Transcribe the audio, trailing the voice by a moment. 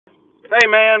Hey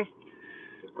man,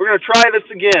 we're going to try this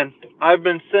again. I've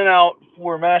been sent out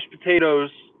for mashed potatoes,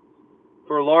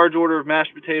 for a large order of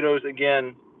mashed potatoes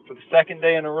again for the second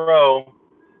day in a row.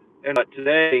 And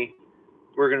today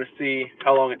we're going to see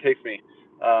how long it takes me.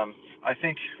 I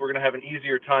think we're going to have an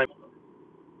easier time.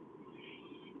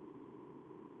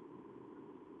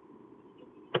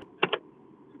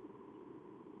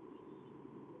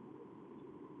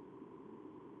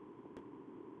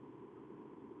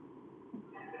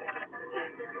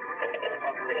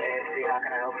 How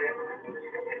can I help you?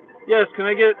 Yes, can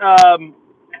I get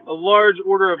a large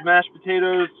order of mashed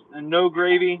potatoes and no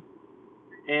gravy,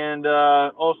 and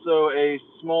also a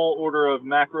small order of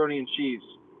macaroni and cheese,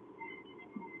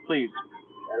 please?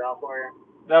 That all for you?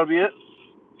 That'll be it.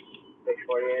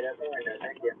 648 at the window.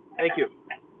 Thank you. Thank you.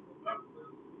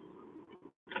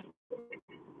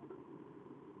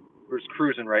 We're just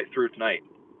cruising right through tonight.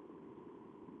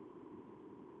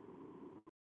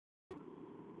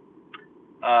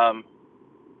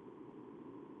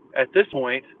 At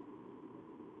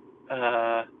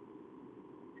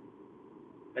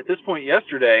this point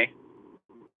yesterday,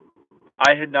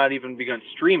 I had not even begun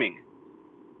streaming.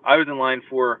 I was in line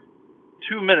for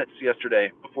 2 minutes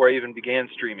yesterday before I even began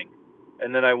streaming.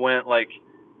 And then I went like,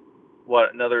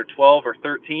 another 12 or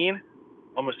 13,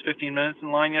 almost 15 minutes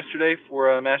in line yesterday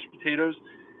for mashed potatoes.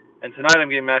 And tonight I'm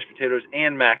getting mashed potatoes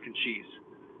and mac and cheese.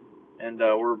 And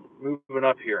we're moving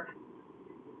up here.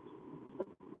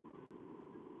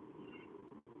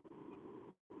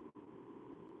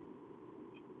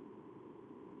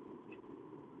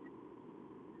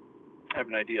 I have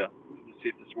an idea. Let's see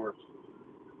if this works.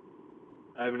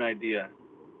 I have an idea.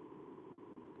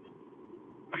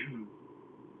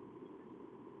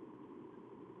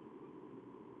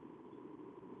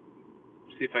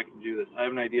 See if I can do this. I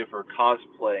have an idea for a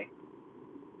cosplay.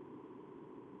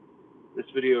 This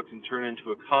video can turn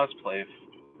into a cosplay if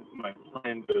my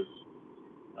plan goes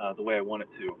the way I want it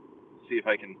to. See if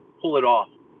I can pull it off.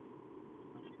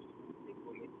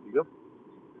 There you go.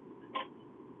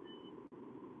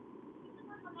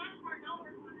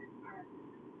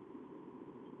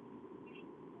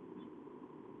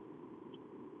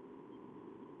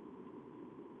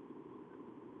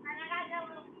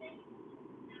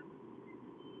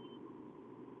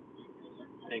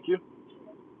 Thank you.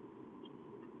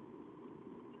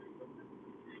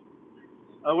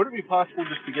 Would it be possible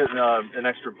just to get an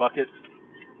extra bucket?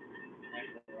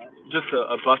 Just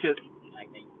a bucket?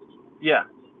 Yeah.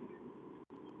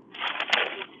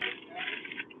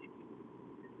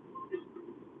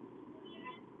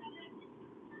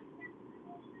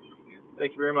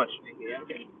 Thank you very much.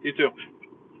 You too.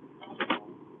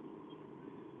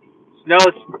 Now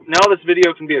this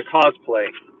video can be a cosplay.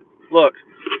 Look,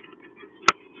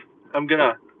 I'm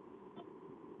gonna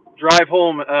drive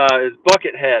home as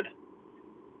Buckethead.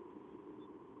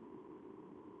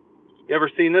 You ever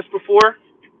seen this before?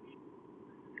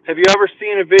 Have you ever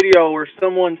seen a video where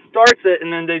someone starts it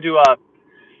and then they do a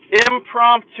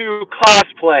impromptu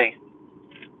cosplay?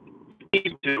 You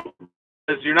need to,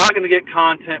 because you're not going to get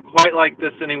content quite like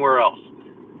this anywhere else.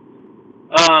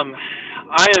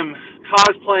 I am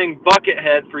cosplaying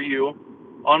Buckethead for you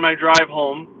on my drive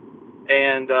home,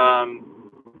 and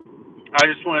I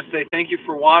just want to say thank you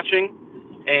for watching,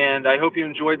 and I hope you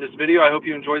enjoyed this video. I hope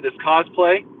you enjoyed this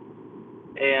cosplay,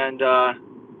 and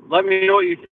let me know what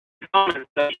you think in the comment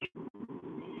section.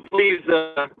 Please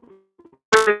share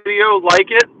the video,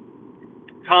 like it,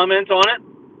 comment on it,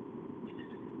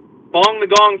 bong the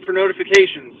gong for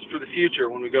notifications for the future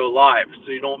when we go live,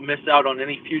 so you don't miss out on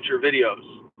any future videos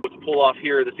to pull off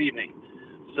here this evening.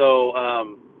 So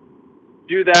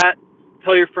do that.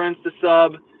 Tell your friends to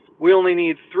sub. We only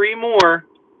need three more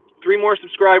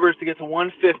subscribers to get to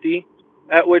 150,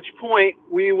 at which point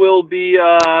we will be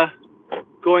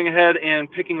going ahead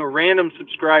and picking a random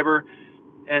subscriber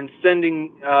and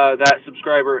sending that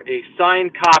subscriber a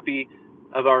signed copy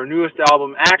of our newest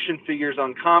album, Action Figures,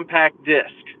 on compact disc.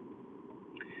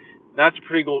 That's a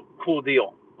pretty cool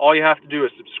deal. All you have to do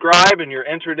is subscribe and you're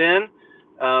entered in.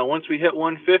 Once we hit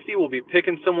 150, we'll be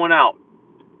picking someone out.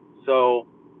 So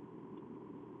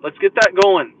let's get that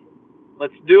going.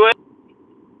 Let's do it.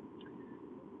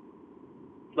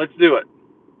 Let's do it.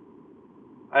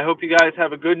 I hope you guys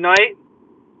have a good night,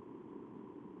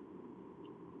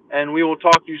 and we will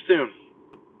talk to you soon.